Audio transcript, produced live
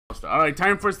Alright,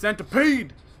 time for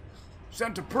Centipede!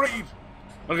 Centipede!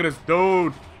 Look at this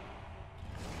dude!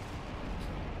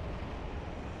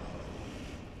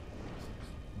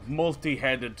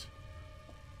 Multi-headed.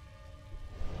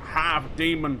 Half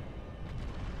demon.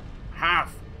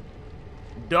 Half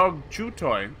dog chew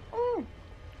toy. Oh,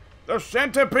 the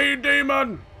Centipede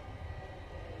demon!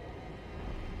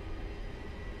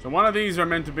 So one of these are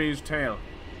meant to be his tail.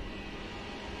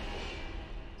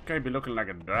 This guy be looking like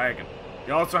a dragon.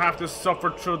 You also have to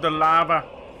suffer through the lava.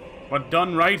 But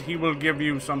done right, he will give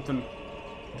you something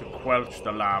to quelch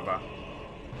the lava.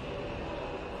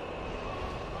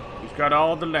 He's got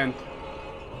all the length.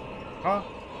 Huh?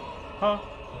 Huh?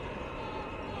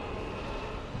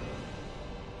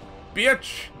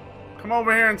 Bitch! Come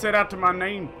over here and say that to my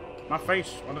name. My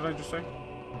face. What did I just say?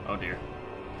 Oh dear.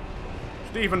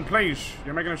 Stephen, please.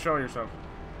 You're making a show of yourself.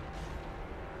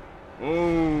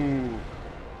 Ooh.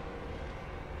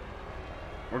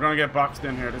 We're gonna get boxed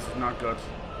in here. This is not good.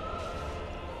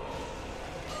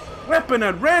 Weapon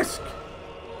at risk!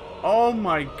 Oh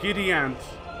my giddy aunt.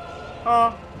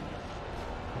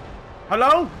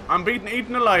 Hello? I'm being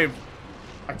eaten alive.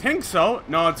 I think so.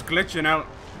 No, it's glitching out.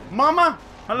 Mama?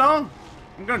 Hello?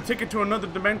 I'm gonna take it to another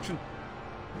dimension.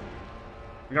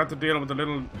 We got to deal with the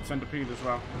little centipede as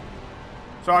well.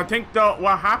 So I think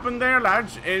what happened there,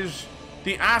 lads, is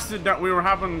the acid that we were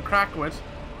having crack with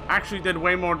actually did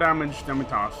way more damage than we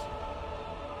thought.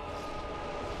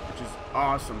 Which is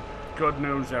awesome. Good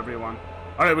news, everyone.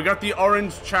 Alright, we got the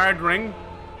orange charred ring.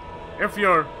 If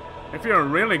you're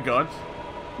really good,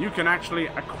 you can actually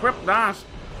equip that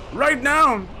right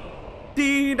now.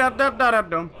 Dee da da da da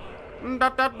dum. Da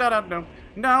da da da dum.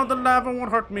 Now the lava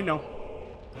won't hurt me, no.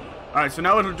 Alright, so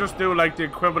now it'll just do like the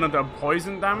equivalent of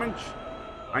poison damage.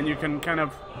 And you can kind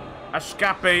of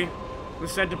escape the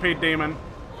centipede demon.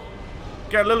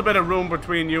 Get a little bit of room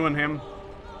between you and him.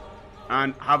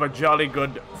 And have a jolly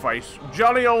good fight.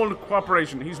 Jolly old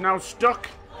cooperation. He's now stuck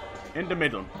in the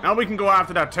middle. Now we can go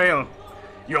after that tail.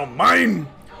 You're mine!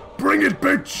 Bring it,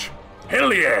 bitch!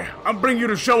 Hell yeah! I'll bring you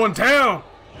to show and tell!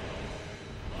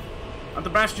 Not the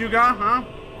best you got, huh?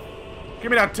 Give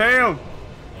me that tail!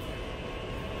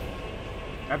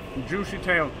 That juicy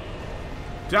tail.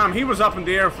 Damn, he was up in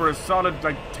the air for a solid,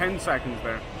 like, 10 seconds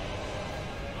there.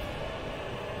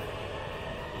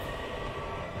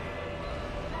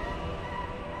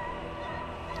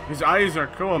 His eyes are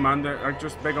cool, man. They're like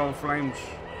just big old flames.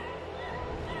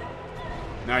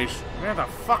 Nice. Where the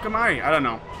fuck am I? I don't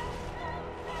know.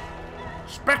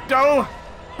 Specto!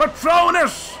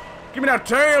 Patronus! Give me that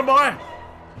tail, boy!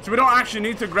 So we don't actually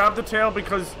need to grab the tail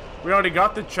because we already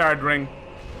got the charred ring.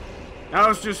 Now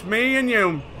it's just me and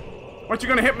you. What you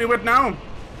gonna hit me with now?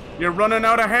 You're running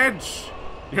out of heads.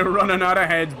 You're running out of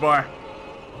heads, boy.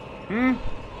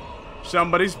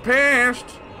 Somebody's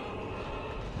pissed.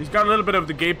 He's got a little bit of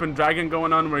the gaping dragon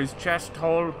going on where his chest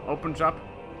hole opens up.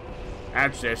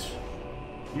 That's it.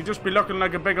 You just be looking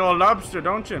like a big old lobster,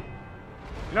 don't you?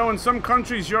 You know, in some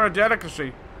countries, you're a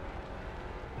delicacy.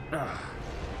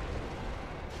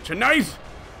 Tonight,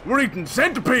 we're eating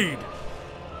centipede.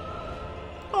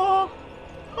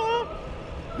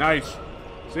 Nice.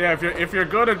 So yeah, if you're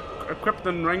good at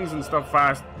equipping rings and stuff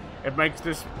fast, it makes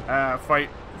this fight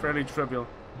fairly trivial.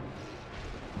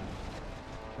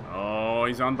 Oh,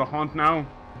 he's on the hunt now.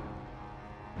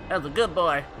 That's a good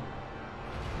boy.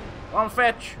 One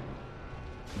fetch.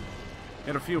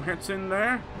 Get a few hits in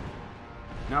there.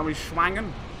 Now he's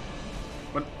swanging.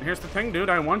 But here's the thing, dude.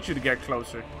 I want you to get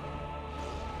closer.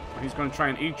 He's going to try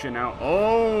and eat you now.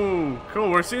 Oh,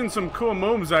 cool. We're seeing some cool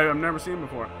moves I've never seen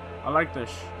before. I like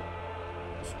this.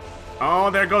 Oh,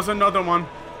 there goes another one.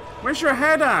 Where's your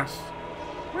head at?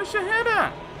 Where's your head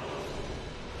at?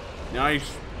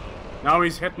 Nice. Now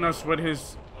he's hitting us with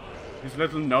his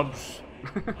little nubs.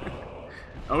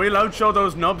 Are we allowed to show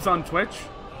those nubs on Twitch?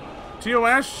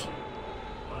 TOS?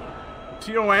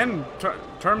 TON?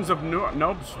 Terms of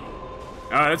nubs?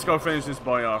 Alright, let's go finish this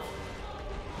boy off.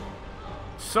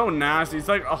 So nasty. It's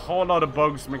like a whole lot of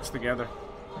bugs mixed together.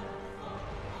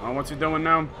 Oh, what's he doing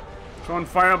now? Throwing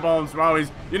fireballs. Wow,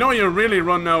 he's... You know you really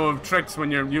run out of tricks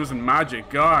when you're using magic.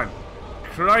 God.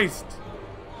 Christ.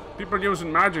 People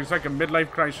using magic. It's like a midlife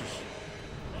crisis.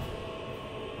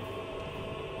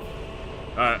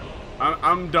 Alright.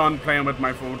 I'm done playing with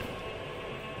my food.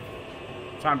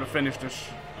 Time to finish this.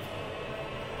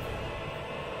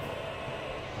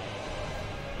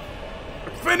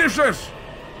 Finish this!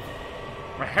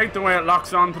 I hate the way it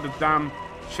locks onto the damn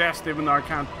chest, even though I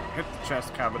can't hit the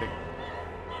chest cavity.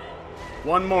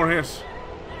 One more hit.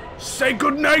 Say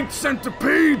goodnight,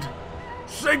 centipede!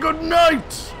 Say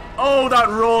goodnight! Oh, that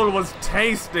roll was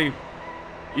tasty.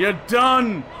 You're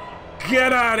done!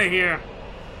 Get out of here!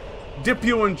 Dip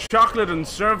you in chocolate and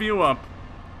serve you up.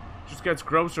 Just gets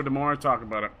grosser the more I talk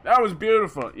about it. That was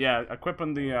beautiful. Yeah,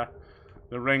 equipping the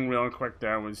ring real quick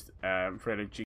there was fairly cheap.